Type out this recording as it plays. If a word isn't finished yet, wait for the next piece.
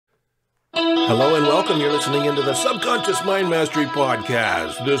Hello and welcome. You're listening into the Subconscious Mind Mastery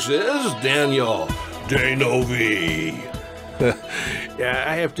Podcast. This is Daniel Danovi. Yeah,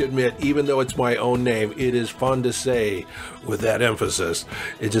 I have to admit, even though it's my own name, it is fun to say with that emphasis.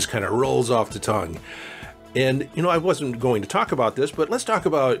 It just kind of rolls off the tongue. And, I wasn't going to talk about this, but let's talk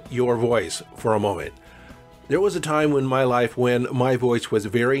about your voice for a moment. There was a time in my life when my voice was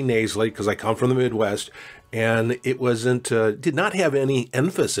very nasally, because I come from the Midwest, and it did not have any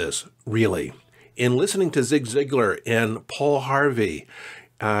emphasis, really. In listening to Zig Ziglar and Paul Harvey,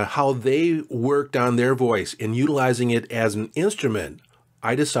 how they worked on their voice and utilizing it as an instrument,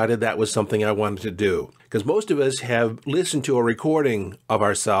 I decided that was something I wanted to do. Because most of us have listened to a recording of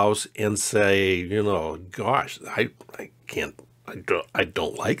ourselves and say, gosh, I can't. I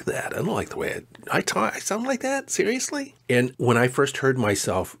don't like that. I don't like the way I talk. I sound like that? Seriously? And when I first heard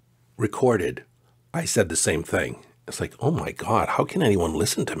myself recorded, I said the same thing. It's like, oh my God, how can anyone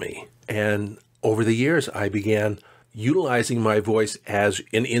listen to me? And over the years, I began utilizing my voice as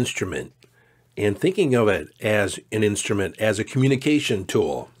an instrument and thinking of it as an instrument, as a communication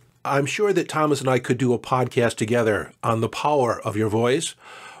tool. I'm sure that Thomas and I could do a podcast together on the power of your voice,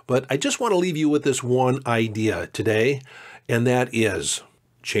 but I just want to leave you with this one idea today. And that is,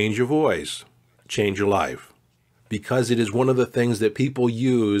 change your voice, change your life. Because it is one of the things that people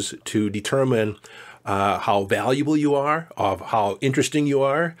use to determine how valuable you are, of how interesting you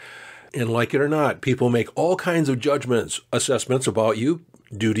are. And like it or not, people make all kinds of assessments about you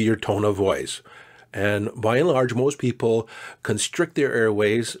due to your tone of voice. And by and large, most people constrict their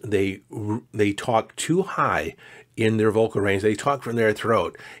airways. They talk too high in their vocal range. They talk from their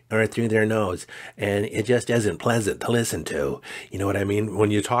throat or through their nose, and it just isn't pleasant to listen to. You know what I mean?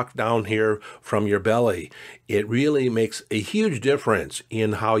 When you talk down here from your belly, it really makes a huge difference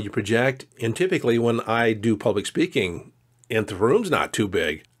in how you project. And typically when I do public speaking and the room's not too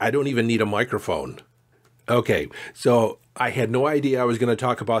big, I don't even need a microphone. Okay, so I had no idea I was going to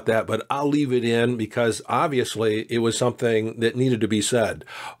talk about that, but I'll leave it in because obviously it was something that needed to be said.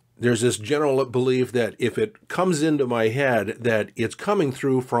 There's this general belief that if it comes into my head, that it's coming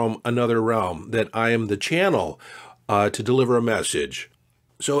through from another realm, that I am the channel to deliver a message.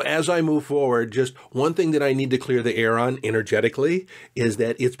 So as I move forward, just one thing that I need to clear the air on energetically is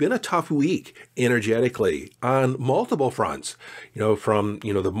that it's been a tough week energetically on multiple fronts, from,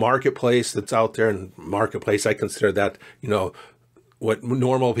 the marketplace that's out there. And marketplace, I consider that, what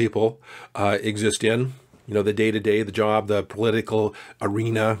normal people exist in. The day-to-day, the job, the political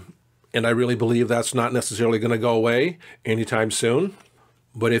arena. And I really believe that's not necessarily going to go away anytime soon.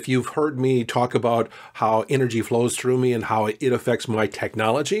 But if you've heard me talk about how energy flows through me and how it affects my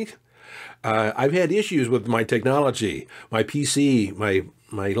technology, I've had issues with my technology. My PC,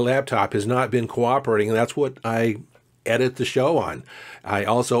 my laptop has not been cooperating, and that's what I edit the show on. I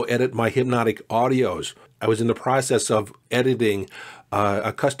also edit my hypnotic audios. I was in the process of editing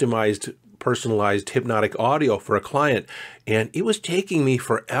a customized personalized hypnotic audio for a client, and it was taking me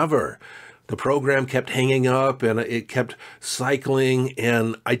forever. The program kept hanging up and it kept cycling,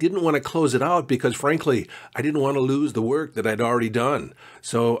 and I didn't want to close it out because, frankly, I didn't want to lose the work that I'd already done.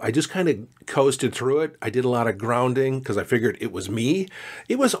 So I just kind of coasted through it. I did a lot of grounding because I figured it was me.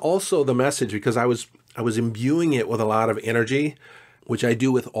 It was also the message because I was imbuing it with a lot of energy, which I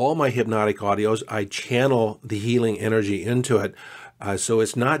do with all my hypnotic audios. I channel the healing energy into it. So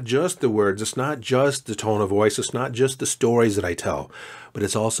it's not just the words, it's not just the tone of voice, it's not just the stories that I tell, but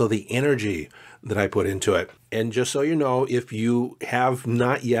it's also the energy that I put into it. And just so you know, if you have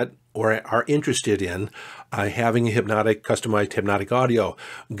not yet or are interested in having a customized hypnotic audio,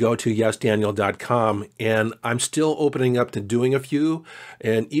 go to yesdaniel.com. And I'm still opening up to doing a few.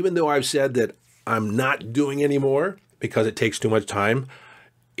 And even though I've said that I'm not doing any more because it takes too much time,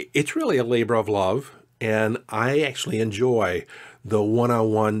 it's really a labor of love. And I actually enjoy the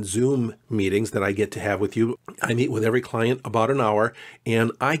one-on-one Zoom meetings that I get to have with you. I meet with every client about an hour,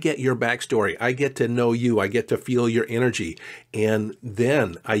 and I get your backstory. I get to know you. I get to feel your energy. And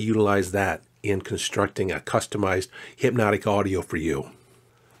then I utilize that in constructing a customized hypnotic audio for you.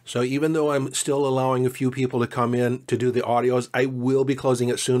 So even though I'm still allowing a few people to come in to do the audios, I will be closing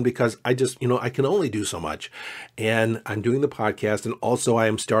it soon because I just, I can only do so much. And I'm doing the podcast, and also I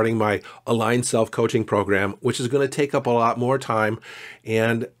am starting my Aligned Self-Coaching program, which is going to take up a lot more time.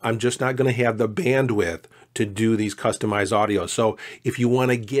 And I'm just not going to have the bandwidth to do these customized audios. So if you want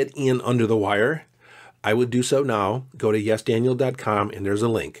to get in under the wire, I would do so now. Go to yesdaniel.com, and there's a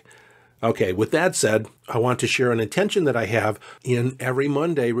link. Okay, with that said, I want to share an intention that I have in every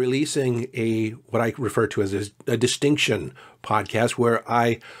Monday releasing what I refer to as a distinction podcast, where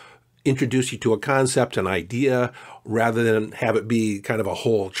I introduce you to a concept, an idea, rather than have it be kind of a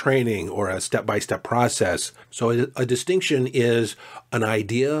whole training or a step-by-step process. So a distinction is an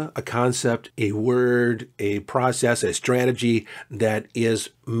idea, a concept, a word, a process, a strategy that is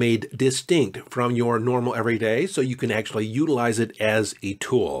made distinct from your normal everyday so you can actually utilize it as a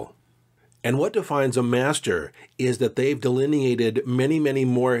tool. And what defines a master is that they've delineated many, many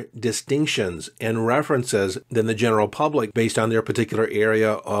more distinctions and references than the general public based on their particular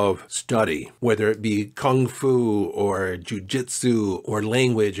area of study, whether it be kung fu or jujitsu or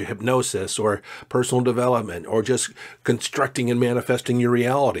language or hypnosis or personal development or just constructing and manifesting your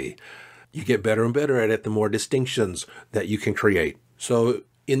reality. You get better and better at it the more distinctions that you can create. So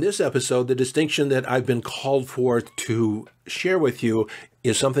in this episode, the distinction that I've been called for to share with you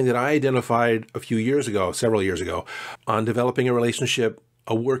is something that I identified several years ago, on developing a relationship,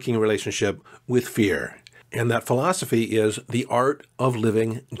 a working relationship with fear. And that philosophy is the art of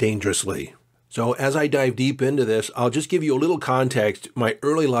living dangerously. So as I dive deep into this, I'll just give you a little context. My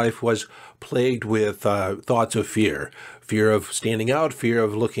early life was plagued with thoughts of fear of standing out, fear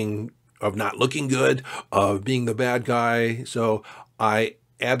of not looking good, of being the bad guy. So I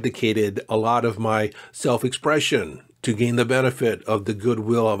abdicated a lot of my self-expression to gain the benefit of the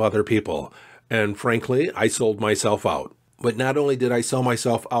goodwill of other people. And frankly, I sold myself out. But not only did I sell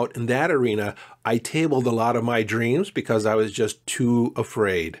myself out in that arena, I tabled a lot of my dreams because I was just too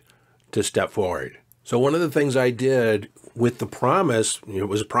afraid to step forward. So one of the things I did with the promise, it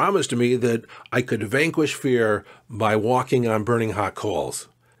was a promise to me that I could vanquish fear by walking on burning hot coals.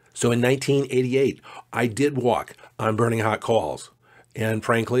 So in 1988, I did walk on burning hot coals. And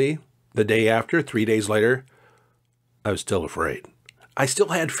frankly, the day after, 3 days later, I was still afraid. I still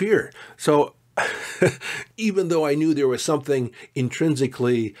had fear. So even though I knew there was something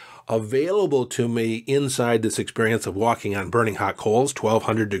intrinsically available to me inside this experience of walking on burning hot coals,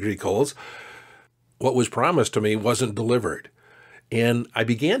 1,200-degree coals, what was promised to me wasn't delivered. And I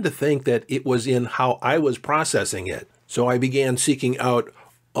began to think that it was in how I was processing it. So I began seeking out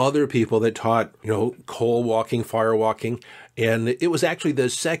other people that taught, coal walking, fire walking. And it was actually the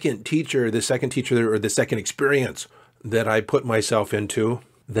second experience that I put myself into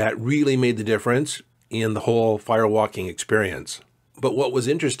that really made the difference in the whole fire walking experience. But what was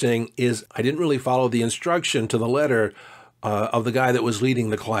interesting is I didn't really follow the instruction to the letter of the guy that was leading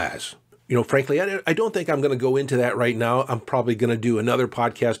the class. Frankly, I don't think I'm going to go into that right now. I'm probably going to do another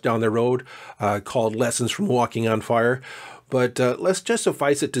podcast down the road called Lessons from Walking on Fire. But let's just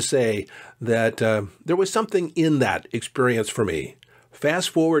suffice it to say that there was something in that experience for me.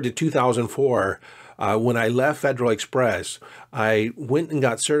 Fast forward to 2004, when I left Federal Express, I went and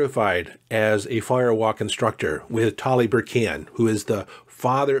got certified as a fire walk instructor with Tolly Burkan, who is the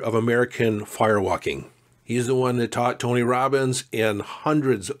father of American firewalking. He's the one that taught Tony Robbins and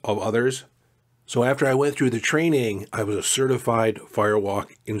hundreds of others. So after I went through the training, I was a certified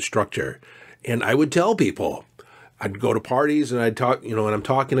firewalk instructor. And I would tell people, I'd go to parties and I'd talk, when I'm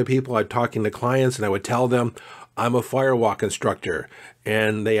talking to people, I'd talking to clients and I would tell them I'm a firewalk instructor.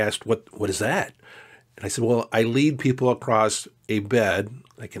 And they asked, what is that? And I said, well, I lead people across a bed,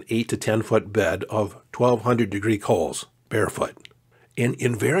 like an 8 to 10 foot bed of 1,200-degree coals, barefoot. And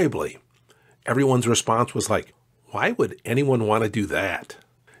invariably, everyone's response was like, why would anyone want to do that?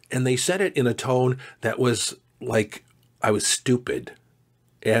 And they said it in a tone that was like I was stupid.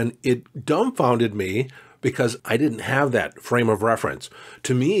 And it dumbfounded me because I didn't have that frame of reference.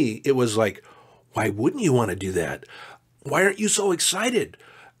 To me, it was like, why wouldn't you want to do that? Why aren't you so excited?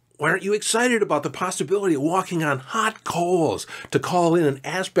 Why aren't you excited about the possibility of walking on hot coals to call in an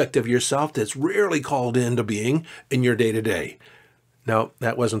aspect of yourself that's rarely called into being in your day-to-day? No,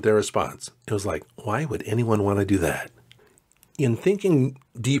 that wasn't their response. It was like, why would anyone want to do that? In thinking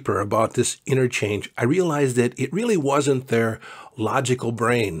deeper about this interchange, I realized that it really wasn't their logical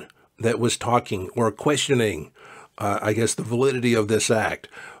brain that was talking or questioning, the validity of this act,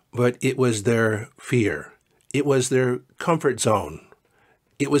 but it was their fear. It was their comfort zone.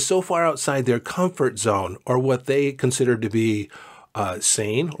 It was so far outside their comfort zone or what they considered to be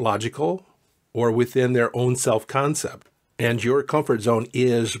sane, logical, or within their own self-concept. And your comfort zone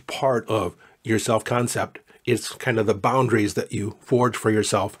is part of your self-concept. It's kind of the boundaries that you forge for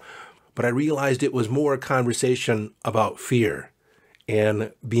yourself. But I realized it was more a conversation about fear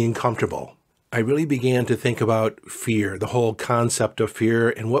and being comfortable. I really began to think about fear, the whole concept of fear,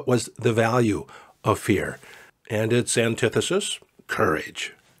 and what was the value of fear. And its antithesis,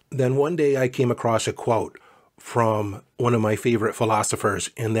 courage. Then one day I came across a quote from one of my favorite philosophers,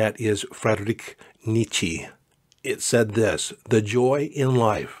 and that is Friedrich Nietzsche. It said this: the joy in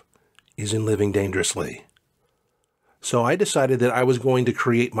life is in living dangerously. So I decided that I was going to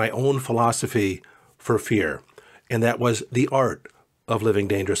create my own philosophy for fear, and that was the art of living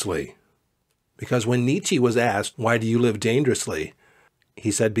dangerously. Because when Nietzsche was asked, why do you live dangerously?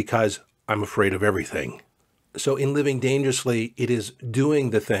 He said, because I'm afraid of everything. So in living dangerously, it is doing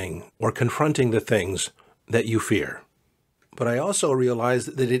the thing or confronting the things that you fear. But I also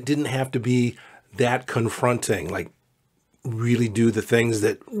realized that it didn't have to be that confronting, like really do the things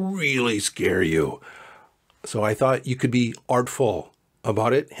that really scare you. So I thought you could be artful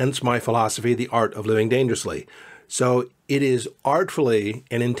about it, hence my philosophy, the art of living dangerously. So it is artfully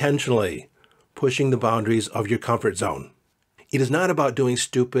and intentionally pushing the boundaries of your comfort zone. It is not about doing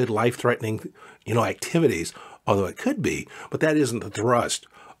stupid, life-threatening, activities, although it could be, but that isn't the thrust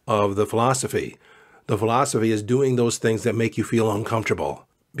of the philosophy. The philosophy is doing those things that make you feel uncomfortable,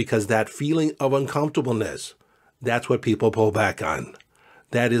 because that feeling of uncomfortableness, that's what people pull back on.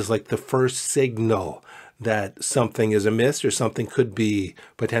 That is like the first signal that something is amiss or something could be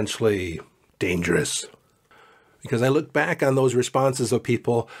potentially dangerous. Because I look back on those responses of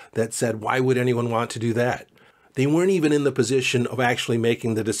people that said, why would anyone want to do that? They weren't even in the position of actually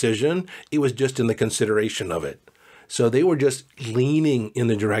making the decision. It was just in the consideration of it. So they were just leaning in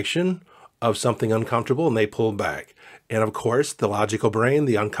the direction of something uncomfortable and they pulled back. And of course, the logical brain,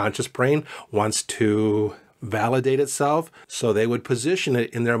 the unconscious brain, wants to validate itself. So they would position it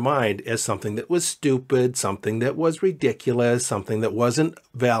in their mind as something that was stupid, something that was ridiculous, something that wasn't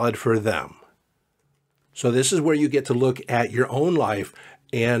valid for them. So this is where you get to look at your own life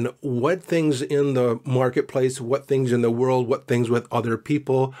and what things in the marketplace, what things in the world, what things with other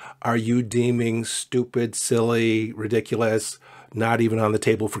people are you deeming stupid, silly, ridiculous, not even on the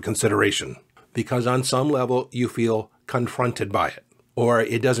table for consideration. Because on some level you feel confronted by it, or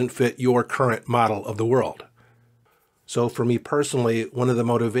it doesn't fit your current model of the world. So for me personally, one of the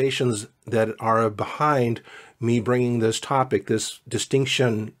motivations that are behind me bringing this topic, this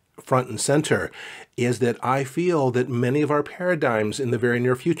distinction front and center, is that I feel that many of our paradigms in the very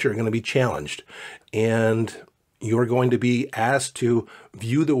near future are going to be challenged. And you're going to be asked to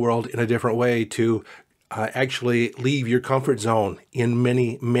view the world in a different way, to actually leave your comfort zone in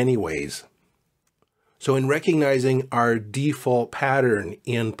many, many ways. So in recognizing our default pattern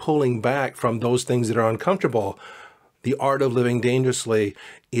in pulling back from those things that are uncomfortable, the art of living dangerously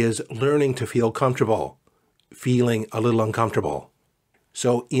is learning to feel comfortable, feeling a little uncomfortable.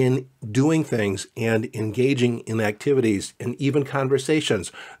 So in doing things and engaging in activities and even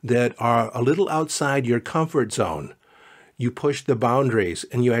conversations that are a little outside your comfort zone, you push the boundaries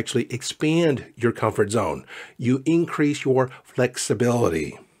and you actually expand your comfort zone. You increase your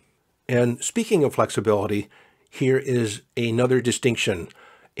flexibility. And speaking of flexibility, here is another distinction,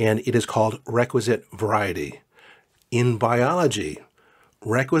 and it is called requisite variety. In biology,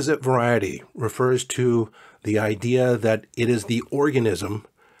 requisite variety refers to the idea that it is the organism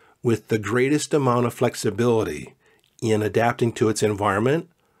with the greatest amount of flexibility in adapting to its environment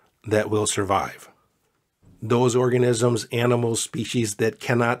that will survive. Those organisms, animals, species that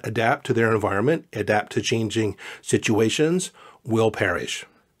cannot adapt to their environment, adapt to changing situations, will perish.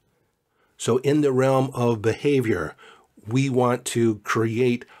 So in the realm of behavior, we want to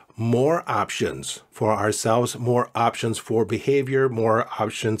create more options for ourselves, more options for behavior, more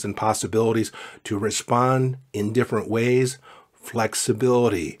options and possibilities to respond in different ways,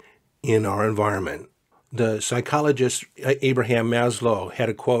 flexibility in our environment. The psychologist Abraham Maslow had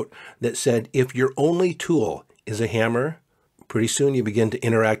a quote that said, if your only tool is a hammer, pretty soon you begin to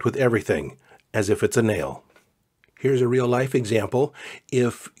interact with everything as if it's a nail. Here's a real life example.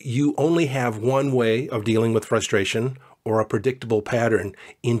 If you only have one way of dealing with frustration or a predictable pattern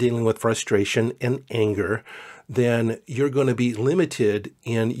in dealing with frustration and anger, then you're going to be limited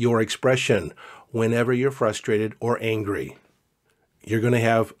in your expression whenever you're frustrated or angry. You're going to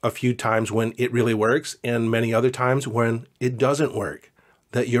have a few times when it really works and many other times when it doesn't work,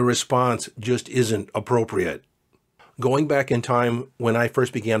 that your response just isn't appropriate. Going back in time when I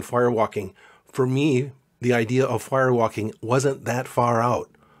first began firewalking, for me, the idea of firewalking wasn't that far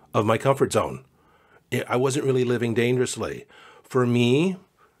out of my comfort zone. I wasn't really living dangerously. For me,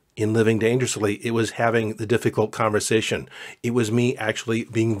 in living dangerously, it was having the difficult conversation. It was me actually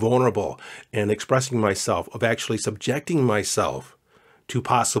being vulnerable and expressing myself, of actually subjecting myself to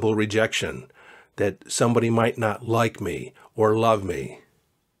possible rejection, that somebody might not like me or love me.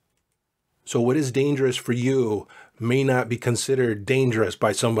 So what is dangerous for you may not be considered dangerous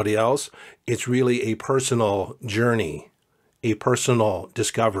by somebody else. It's really a personal journey, a personal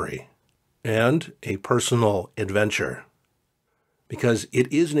discovery, and a personal adventure. Because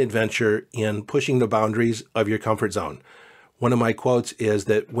it is an adventure in pushing the boundaries of your comfort zone. One of my quotes is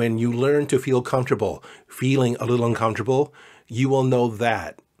that when you learn to feel comfortable, feeling a little uncomfortable, you will know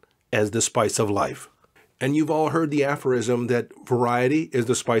that as the spice of life. And you've all heard the aphorism that variety is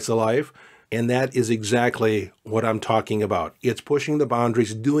the spice of life. And that is exactly what I'm talking about. It's pushing the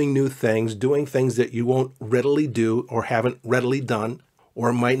boundaries, doing new things, doing things that you won't readily do or haven't readily done,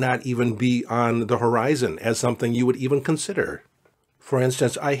 or might not even be on the horizon as something you would even consider. For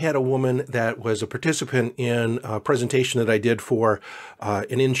instance, I had a woman that was a participant in a presentation that I did for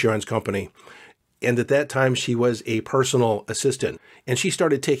an insurance company. And at that time, she was a personal assistant. And she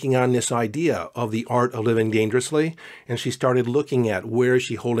started taking on this idea of the art of living dangerously. And she started looking at where is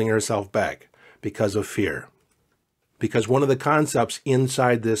she holding herself back because of fear. Because one of the concepts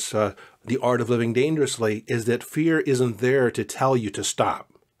inside this, the art of living dangerously, is that fear isn't there to tell you to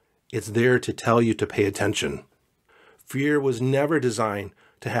stop. It's there to tell you to pay attention. Fear was never designed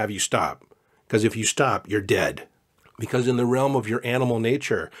to have you stop. Because if you stop, you're dead. Because in the realm of your animal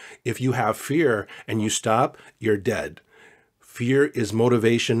nature, if you have fear and you stop, you're dead. Fear is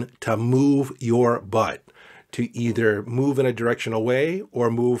motivation to move your butt, to either move in a direction away or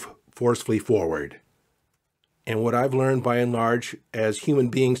move forcefully forward. And what I've learned by and large as human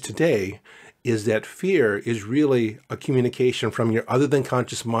beings today is that fear is really a communication from your other than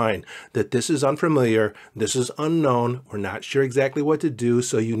conscious mind that this is unfamiliar, this is unknown, we're not sure exactly what to do,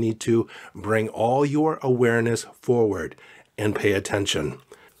 so you need to bring all your awareness forward and pay attention.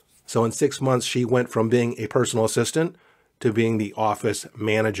 So in 6 months, she went from being a personal assistant to being the office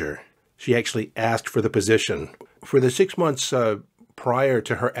manager. She actually asked for the position. For the 6 months prior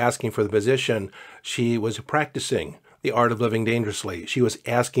to her asking for the position, she was practicing the art of living dangerously. She was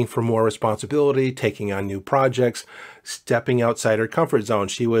asking for more responsibility, taking on new projects, stepping outside her comfort zone.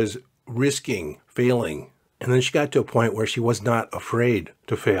 She was risking failing. And then she got to a point where she was not afraid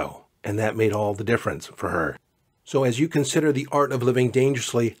to fail. And that made all the difference for her. So as you consider the art of living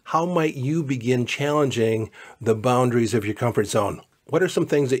dangerously, how might you begin challenging the boundaries of your comfort zone? What are some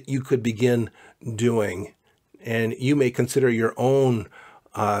things that you could begin doing? And you may consider your own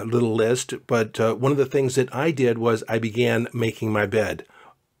little list, but one of the things that I did was I began making my bed.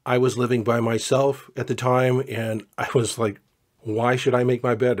 I was living by myself at the time, and I was like, why should I make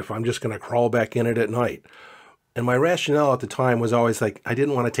my bed if I'm just going to crawl back in it at night? And my rationale at the time was always like, I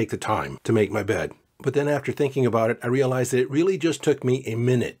didn't want to take the time to make my bed. But then after thinking about it, I realized that it really just took me a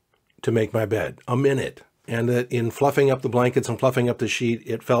minute to make my bed, a minute. And that in fluffing up the blankets and fluffing up the sheet,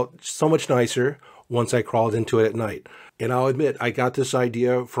 it felt so much nicer once I crawled into it at night. And I'll admit, I got this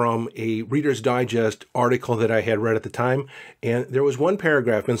idea from a Reader's Digest article that I had read at the time. And there was one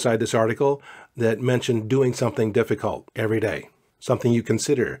paragraph inside this article that mentioned doing something difficult every day, something you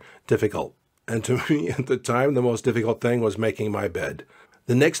consider difficult. And to me, at the time, the most difficult thing was making my bed.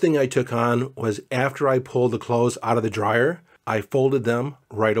 The next thing I took on was after I pulled the clothes out of the dryer, I folded them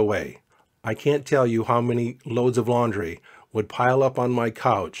right away. I can't tell you how many loads of laundry would pile up on my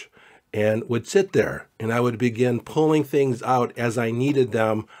couch and would sit there, and I would begin pulling things out as I needed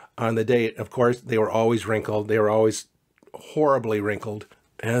them on the day. Of course, they were always wrinkled. They were always horribly wrinkled.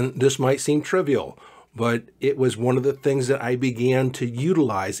 And this might seem trivial, but it was one of the things that I began to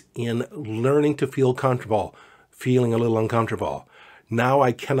utilize in learning to feel comfortable, feeling a little uncomfortable. Now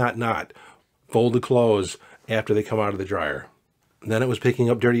I cannot not fold the clothes after they come out of the dryer. Then it was picking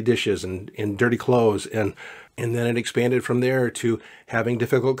up dirty dishes and dirty clothes, and then it expanded from there to having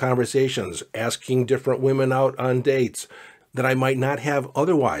difficult conversations, asking different women out on dates that I might not have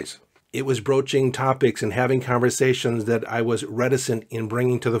otherwise. It was broaching topics and having conversations that I was reticent in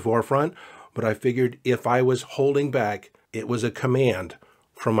bringing to the forefront, but I figured if I was holding back, it was a command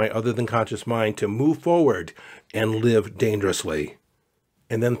from my other than conscious mind to move forward and live dangerously.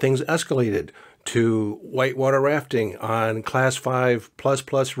 And then things escalated to whitewater rafting on Class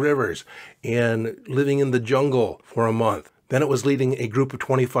 5++ rivers and living in the jungle for a month. Then it was leading a group of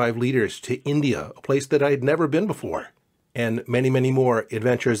 25 leaders to India, a place that I had never been before, and many, many more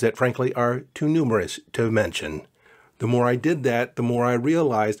adventures that frankly are too numerous to mention. The more I did that, the more I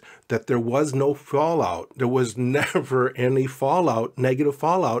realized that there was no fallout. There was never any fallout, negative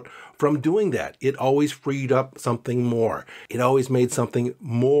fallout from doing that. It always freed up something more. It always made something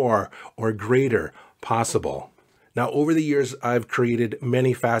more or greater possible. Now, over the years, I've created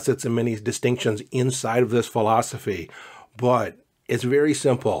many facets and many distinctions inside of this philosophy, but it's very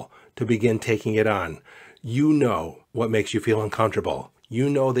simple to begin taking it on. You know what makes you feel uncomfortable.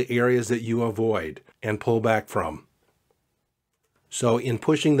 You know the areas that you avoid and pull back from. So in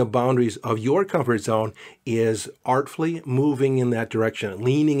pushing the boundaries of your comfort zone is artfully moving in that direction,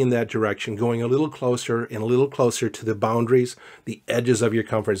 leaning in that direction, going a little closer and a little closer to the boundaries, the edges of your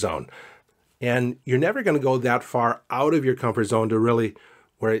comfort zone. And you're never going to go that far out of your comfort zone to really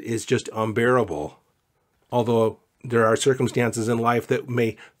where it is just unbearable. Although there are circumstances in life that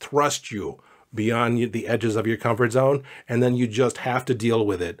may thrust you beyond the edges of your comfort zone, and then you just have to deal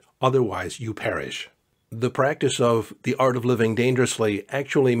with it. Otherwise, you perish. The practice of the art of living dangerously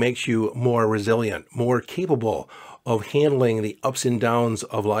actually makes you more resilient, more capable of handling the ups and downs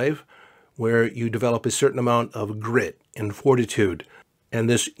of life, where you develop a certain amount of grit and fortitude, and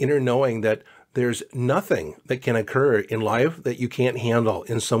this inner knowing that there's nothing that can occur in life that you can't handle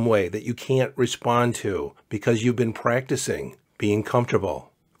in some way, that you can't respond to, because you've been practicing being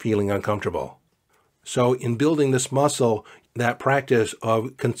comfortable, feeling uncomfortable. So in building this muscle, that practice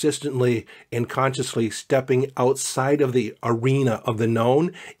of consistently and consciously stepping outside of the arena of the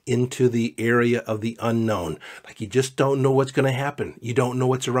known into the area of the unknown. Like you just don't know what's going to happen. You don't know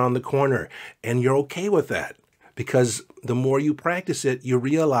what's around the corner. And you're okay with that. Because the more you practice it, you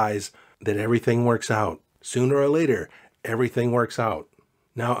realize that everything works out. Sooner or later, everything works out.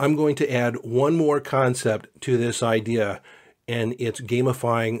 Now, I'm going to add one more concept to this idea, and it's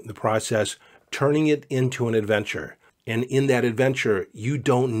gamifying the process, turning it into an adventure. And in that adventure, you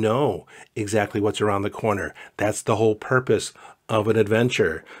don't know exactly what's around the corner. That's the whole purpose of an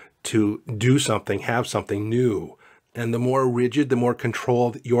adventure, to do something, have something new. And the more rigid, the more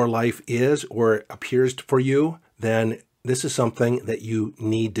controlled your life is or appears for you, then this is something that you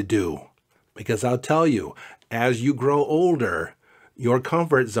need to do. Because I'll tell you, as you grow older, your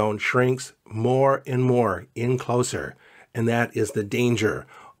comfort zone shrinks more and more in closer. And that is the danger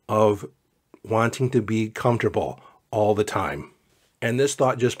of wanting to be comfortable all the time. And this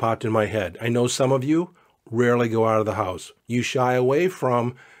thought just popped in my head. I know some of you rarely go out of the house. You shy away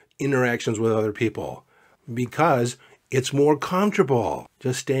from interactions with other people because it's more comfortable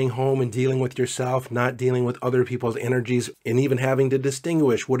just staying home and dealing with yourself, not dealing with other people's energies, and even having to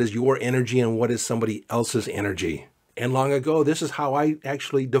distinguish what is your energy and what is somebody else's energy. And long ago, this is how I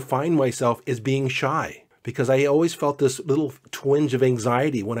actually defined myself, as being shy, because I always felt this little twinge of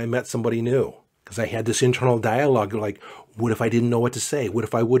anxiety when I met somebody new. Because I had this internal dialogue like, what if I didn't know what to say? What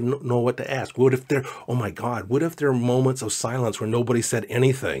if I wouldn't know what to ask? What if oh my God, what if there are moments of silence where nobody said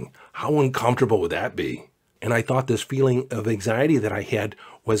anything? How uncomfortable would that be? And I thought this feeling of anxiety that I had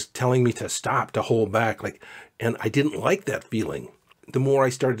was telling me to stop, to hold back. And I didn't like that feeling. The more I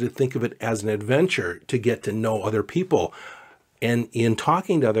started to think of it as an adventure to get to know other people, and in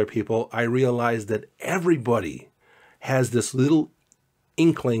talking to other people, I realized that everybody has this little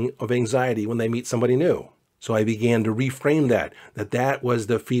inkling of anxiety when they meet somebody new. So I began to reframe that was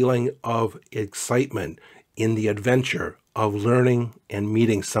the feeling of excitement in the adventure of learning and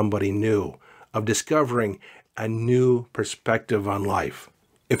meeting somebody new, of discovering a new perspective on life.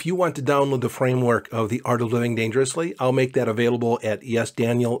 If you want to download the framework of the Art of Living Dangerously, I'll make that available at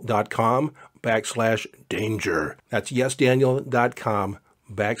yesdaniel.com/danger. That's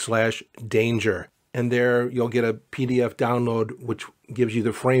yesdaniel.com/danger. And there you'll get a PDF download which gives you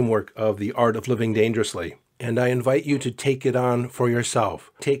the framework of the Art of Living Dangerously. And I invite you to take it on for yourself.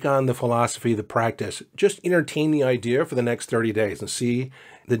 Take on the philosophy, the practice. Just entertain the idea for the next 30 days and see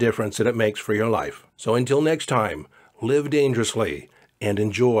the difference that it makes for your life. So until next time, live dangerously and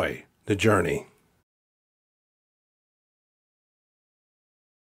enjoy the journey.